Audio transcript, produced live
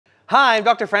Hi, I'm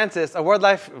Dr. Francis, a world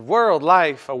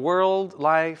life,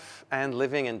 and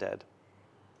living and dead.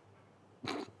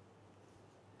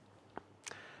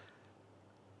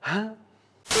 Huh?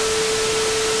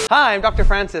 Hi, I'm Dr.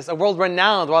 Francis, a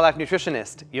world-renowned wildlife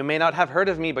nutritionist. You may not have heard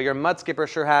of me, but your mud skipper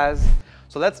sure has.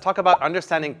 So let's talk about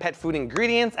understanding pet food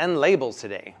ingredients and labels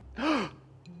today.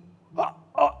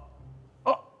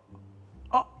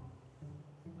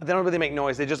 They don't really make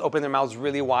noise. They just open their mouths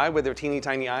really wide with their teeny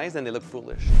tiny eyes and they look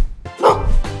foolish.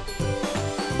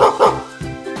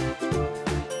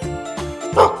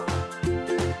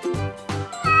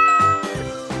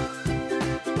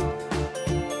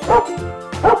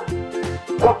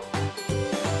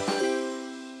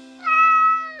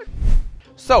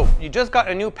 So you just got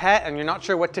a new pet and you're not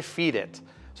sure what to feed it.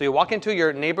 So you walk into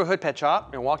your neighborhood pet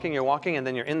shop, you're walking, and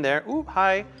then you're in there, ooh,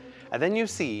 hi. And then you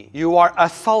see you are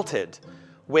assaulted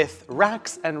with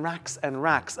racks and racks and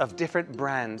racks of different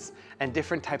brands and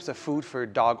different types of food for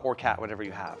dog or cat, whatever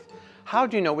you have. How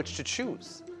do you know which to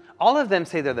choose? All of them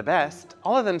say they're the best.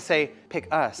 All of them say, pick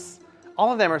us.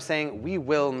 All of them are saying, we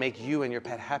will make you and your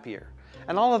pet happier.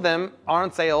 And all of them are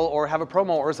on sale or have a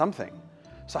promo or something.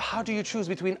 So how do you choose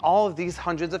between all of these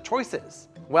hundreds of choices?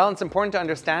 Well, it's important to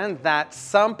understand that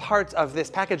some parts of this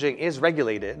packaging is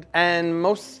regulated and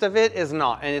most of it is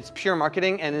not, and it's pure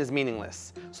marketing and is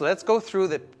meaningless. So let's go through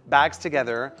the bags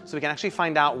together so we can actually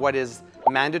find out what is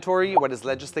mandatory, what is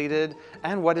legislated,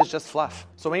 and what is just fluff.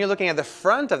 So when you're looking at the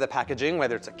front of the packaging,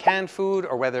 whether it's a canned food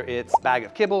or whether it's a bag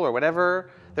of kibble or whatever,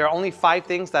 there are only 5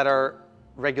 things that are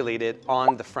regulated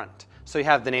on the front. So you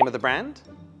have the name of the brand,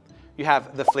 you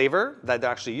have the flavor that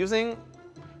they're actually using,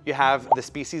 you have the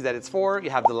species that it's for, you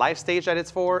have the life stage that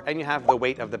it's for, and you have the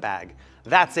weight of the bag.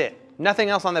 That's it. Nothing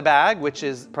else on the bag, which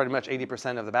is pretty much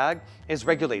 80% of the bag, is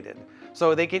regulated.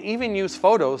 So they can even use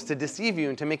photos to deceive you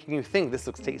into making you think this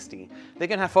looks tasty. They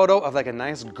can have a photo of like a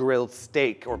nice grilled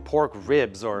steak or pork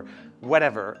ribs or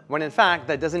whatever, when in fact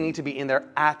that doesn't need to be in there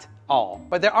at all.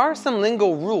 But there are some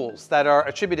lingo rules that are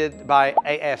attributed by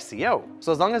AFCO.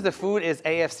 So as long as the food is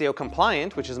AFCO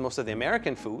compliant, which is most of the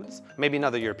American foods, maybe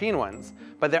not the European ones,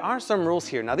 but there are some rules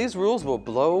here. Now these rules will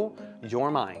blow your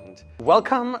mind.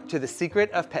 Welcome to the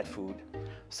secret of pet food.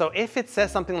 So if it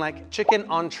says something like chicken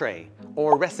entree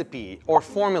or recipe or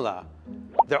formula,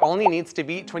 there only needs to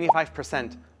be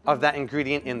 25% of that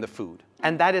ingredient in the food.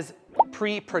 And that is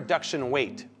pre-production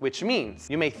weight, which means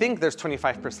you may think there's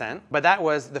 25%, but that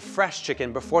was the fresh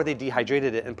chicken before they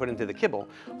dehydrated it and put it into the kibble.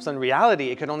 So in reality,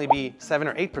 it could only be 7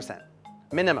 or 8%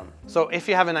 minimum. So if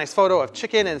you have a nice photo of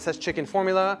chicken and it says chicken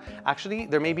formula, actually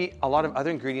there may be a lot of other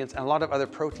ingredients and a lot of other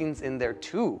proteins in there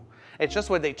too. It's just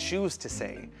what they choose to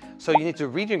say. So you need to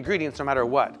read your ingredients no matter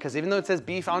what, because even though it says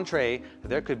beef entree,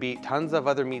 there could be tons of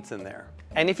other meats in there.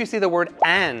 And if you see the word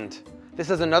 "and," this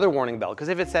is another warning bell, because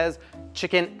if it says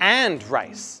chicken and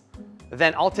rice,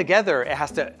 then altogether it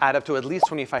has to add up to at least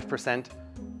 25%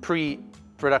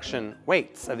 pre-production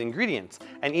weights of the ingredients.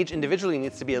 And each individually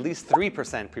needs to be at least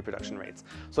 3% pre-production rates.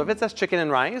 So if it says chicken and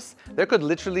rice, there could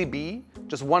literally be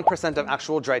just 1% of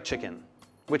actual dried chicken,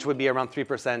 which would be around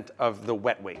 3% of the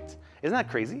wet weight. Isn't that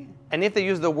crazy? And if they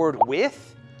use the word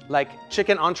with, like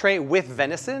chicken entree with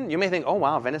venison, you may think, oh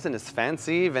wow, venison is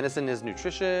fancy, venison is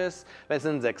nutritious,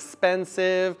 venison's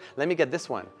expensive, let me get this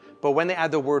one. But when they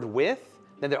add the word with,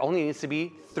 then there only needs to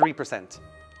be 3%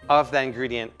 of that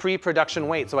ingredient pre-production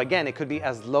weight. So again, it could be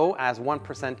as low as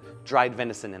 1% dried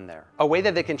venison in there. A way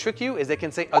that they can trick you is they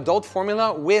can say adult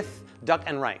formula with duck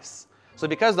and rice. So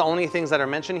because the only things that are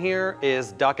mentioned here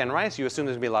is duck and rice, you assume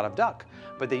there's gonna be a lot of duck,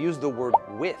 but they use the word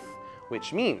with,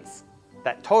 which means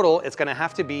that total, it's gonna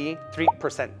have to be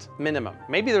 3% minimum.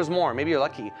 Maybe there's more, maybe you're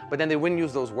lucky, but then they wouldn't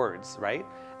use those words, right?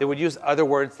 They would use other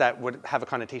words that would have a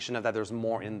connotation of that there's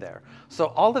more in there. So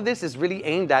all of this is really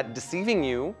aimed at deceiving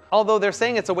you, although they're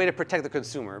saying it's a way to protect the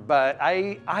consumer, but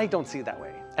I don't see it that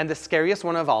way. And the scariest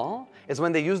one of all is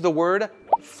when they use the word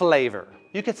flavor.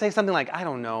 You could say something like, I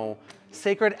don't know,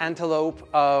 sacred antelope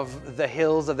of the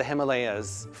hills of the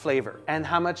Himalayas flavor. And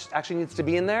how much actually needs to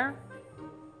be in there?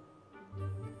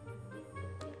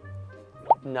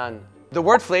 None. The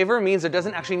word flavor means there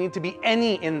doesn't actually need to be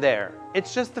any in there.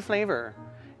 It's just the flavor.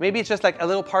 Maybe it's just like a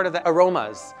little part of the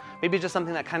aromas. Maybe just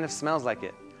something that kind of smells like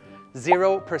it.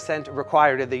 0%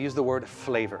 required if they use the word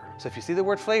flavor. So if you see the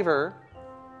word flavor,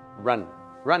 run.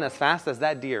 Run as fast as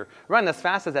that deer. Run as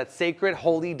fast as that sacred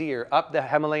holy deer up the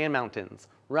Himalayan mountains.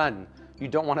 Run. You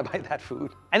don't want to buy that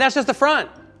food. And that's just the front.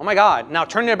 Oh my God. Now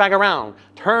turn your bag around.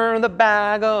 Turn the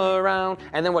bag around.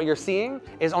 And then what you're seeing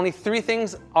is only 3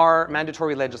 things are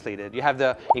mandatory legislated. You have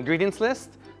the ingredients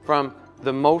list from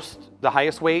the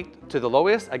highest weight to the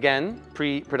lowest. Again,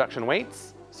 pre-production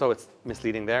weights. So it's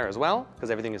misleading there as well, because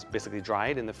everything is basically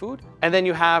dried in the food. And then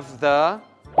you have the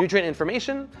nutrient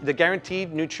information, the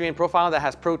guaranteed nutrient profile that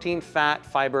has protein, fat,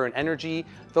 fiber, and energy.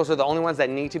 Those are the only ones that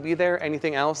need to be there.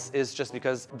 Anything else is just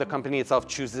because the company itself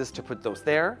chooses to put those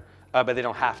there, but they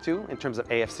don't have to in terms of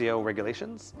AFCO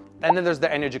regulations. And then there's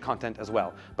the energy content as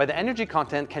well. But the energy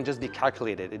content can just be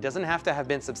calculated. It doesn't have to have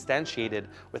been substantiated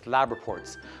with lab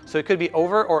reports. So it could be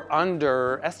over or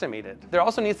underestimated. There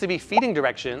also needs to be feeding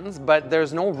directions, but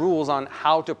there's no rules on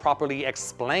how to properly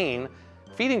explain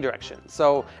feeding directions.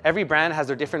 So every brand has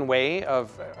their different way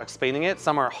of explaining it.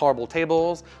 Some are horrible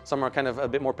tables, some are kind of a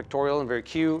bit more pictorial and very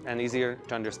cute and easier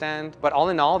to understand. But all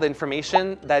in all, the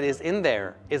information that is in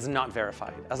there is not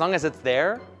verified. As long as it's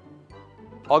there,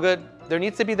 all good. There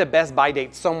needs to be the best buy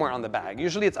date somewhere on the bag.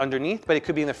 Usually it's underneath, but it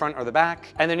could be in the front or the back.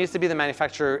 And there needs to be the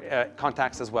manufacturer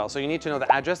contacts as well. So you need to know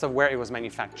the address of where it was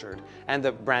manufactured and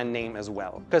the brand name as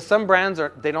well. Because some brands,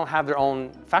 they don't have their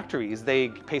own factories. They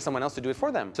pay someone else to do it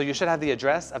for them. So you should have the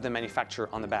address of the manufacturer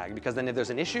on the bag, because then if there's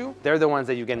an issue, they're the ones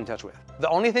that you get in touch with. The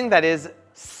only thing that is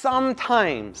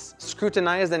sometimes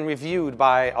scrutinized and reviewed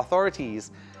by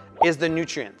authorities is the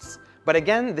nutrients. But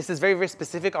again, this is very, very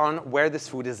specific on where this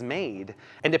food is made.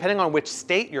 And depending on which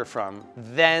state you're from,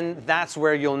 then that's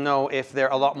where you'll know if they're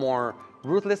a lot more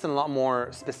ruthless and a lot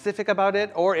more specific about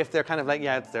it, or if they're kind of like,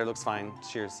 yeah, it's there, looks fine,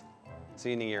 cheers. See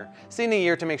you in a year. See you in a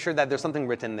year to make sure that there's something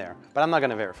written there, but I'm not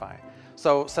gonna verify.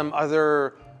 So some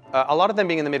other, a lot of them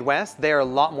being in the Midwest, they're a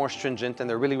lot more stringent and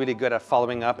they're really, really good at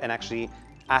following up and actually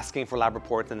asking for lab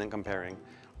reports and then comparing.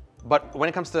 But when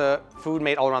it comes to food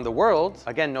made all around the world,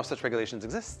 again, no such regulations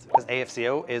exist, because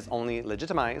AFCO is only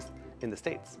legitimized in the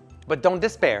States. But don't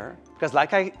despair, because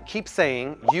like I keep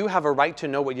saying, you have a right to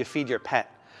know what you feed your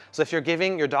pet. So if you're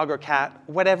giving your dog or cat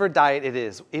whatever diet it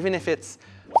is, even if it's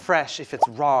fresh, if it's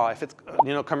raw, if it's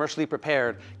commercially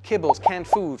prepared, kibbles, canned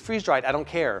food, freeze-dried, I don't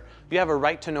care. You have a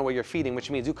right to know what you're feeding, which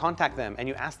means you contact them and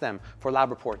you ask them for lab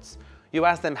reports. You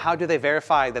ask them, how do they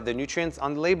verify that the nutrients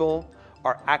on the label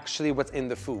are actually what's in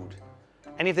the food?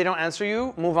 And if they don't answer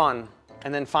you, move on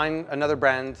and then find another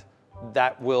brand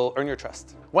that will earn your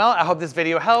trust. Well, I hope this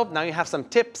video helped. Now you have some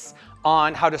tips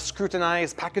on how to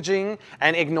scrutinize packaging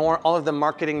and ignore all of the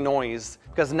marketing noise,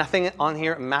 because nothing on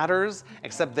here matters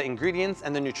except the ingredients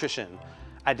and the nutrition.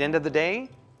 At the end of the day,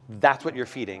 that's what you're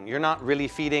feeding. You're not really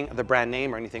feeding the brand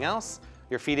name or anything else.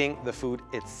 You're feeding the food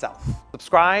itself.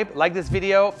 Subscribe, like this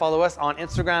video, follow us on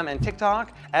Instagram and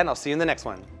TikTok, and I'll see you in the next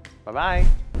one.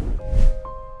 Bye-bye.